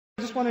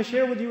just want to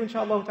share with you,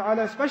 inshaAllah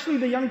ta'ala, especially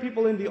the young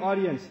people in the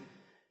audience.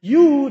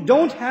 You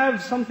don't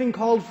have something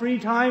called free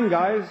time,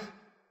 guys.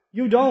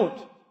 You don't.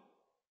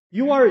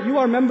 You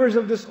are members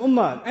of this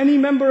ummah. Any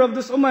member of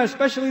this ummah,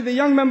 especially the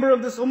young member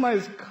of this ummah,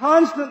 is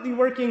constantly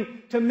working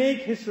to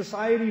make his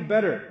society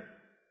better,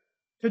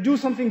 to do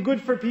something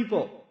good for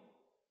people.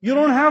 You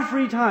don't have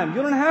free time.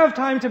 You don't have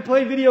time to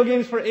play video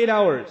games for 8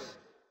 hours.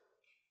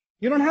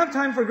 You don't have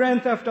time for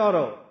Grand Theft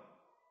Auto.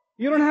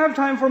 You don't have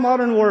time for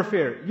Modern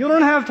Warfare. You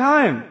don't have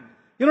time.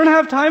 You don't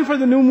have time for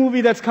the new movie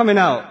that's coming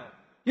out.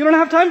 You don't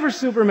have time for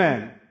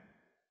Superman.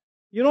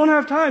 You don't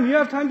have time. You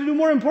have time to do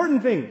more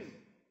important things.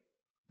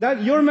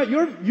 That your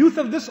youth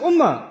of this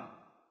ummah,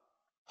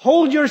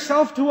 hold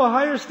yourself to a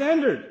higher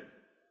standard.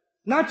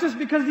 Not just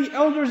because the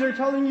elders are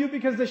telling you,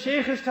 because the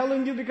shaykh is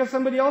telling you, because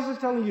somebody else is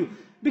telling you.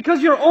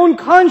 Because your own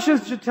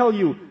conscience should tell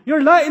you.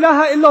 Your la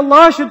ilaha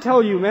illallah should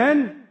tell you,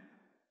 man.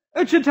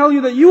 It should tell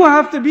you that you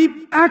have to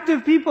be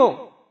active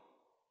people.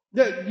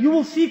 That you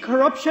will see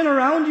corruption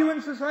around you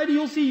in society.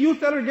 You'll see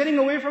youth that are getting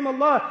away from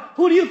Allah.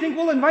 Who do you think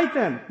will invite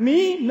them?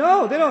 Me?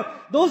 No, they don't.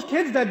 Those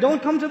kids that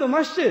don't come to the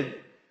masjid.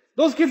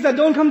 Those kids that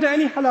don't come to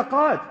any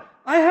halaqat.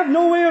 I have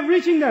no way of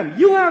reaching them.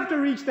 You have to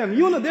reach them.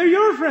 You know, they're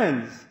your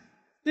friends.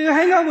 They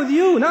hang out with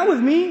you, not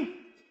with me.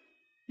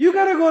 You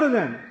gotta go to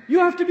them. You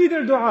have to be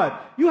their du'at.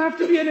 You have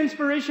to be an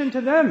inspiration to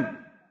them.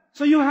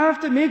 So you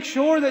have to make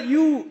sure that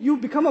you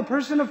become a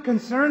person of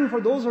concern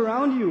for those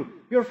around you,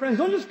 your friends.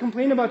 Don't just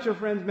complain about your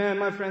friends. Man,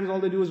 my friends, all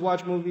they do is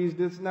watch movies,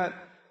 this and that.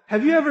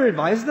 Have you ever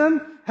advised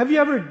them? Have you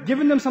ever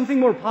given them something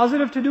more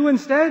positive to do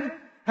instead?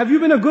 Have you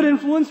been a good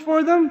influence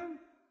for them?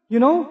 You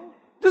know,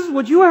 this is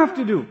what you have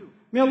to do.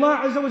 May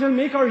Allah Azza wa Jal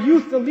make our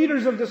youth the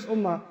leaders of this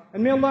ummah.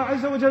 And may Allah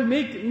Azza wa Jal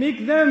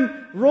make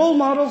them role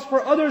models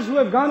for others who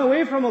have gone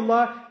away from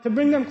Allah, to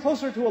bring them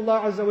closer to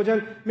Allah Azza wa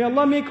Jal. May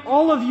Allah make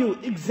all of you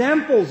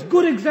examples,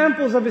 good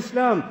examples of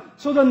Islam.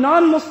 So the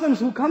non-Muslims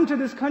who come to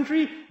this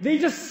country, they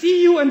just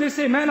see you and they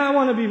say, man, I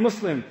want to be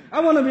Muslim. I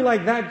want to be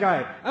like that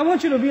guy. I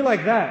want you to be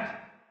like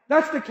that.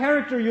 That's the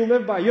character you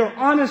live by. Your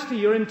honesty,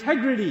 your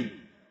integrity,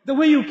 the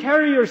way you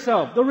carry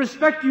yourself, the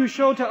respect you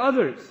show to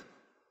others.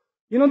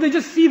 You know, they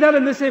just see that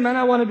and they say, man,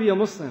 I want to be a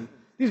Muslim.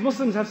 These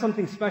Muslims have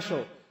something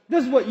special.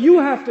 This is what you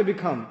have to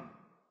become.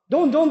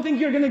 Don't think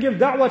you're going to give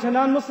da'wah to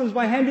non-Muslims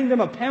by handing them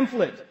a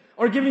pamphlet,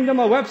 or giving them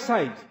a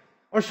website,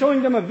 or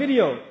showing them a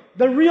video.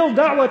 The real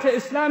da'wah to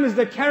Islam is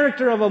the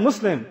character of a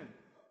Muslim.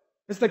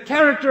 It's the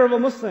character of a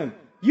Muslim.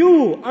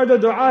 You are the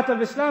du'at of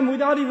Islam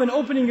without even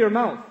opening your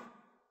mouth.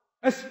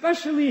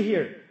 Especially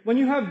here, when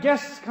you have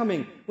guests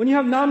coming, when you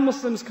have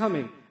non-Muslims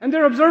coming, and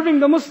they're observing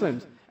the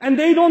Muslims. And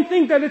they don't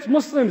think that it's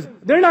Muslims.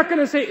 They're not going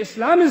to say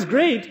Islam is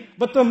great,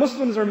 but the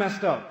Muslims are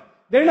messed up.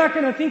 They're not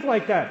going to think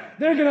like that.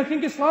 They're going to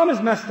think Islam is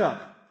messed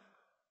up.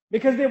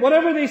 Because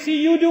whatever they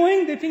see you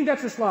doing, they think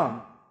that's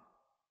Islam.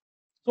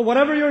 So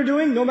whatever you're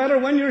doing, no matter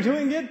when you're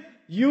doing it,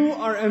 you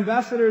are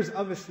ambassadors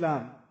of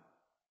Islam.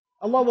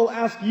 Allah will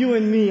ask you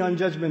and me on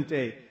Judgment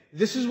Day,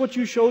 this is what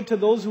you showed to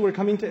those who were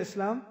coming to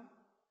Islam?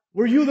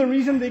 Were you the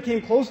reason they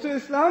came close to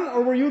Islam,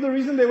 or were you the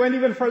reason they went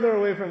even further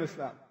away from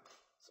Islam?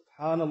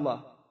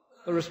 SubhanAllah.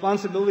 The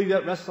responsibility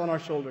that rests on our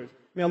shoulders.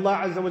 May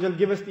Allah Azza wa Jal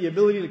give us the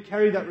ability to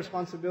carry that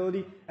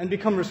responsibility and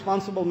become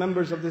responsible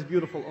members of this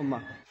beautiful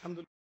ummah.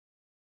 Alhamdulillah.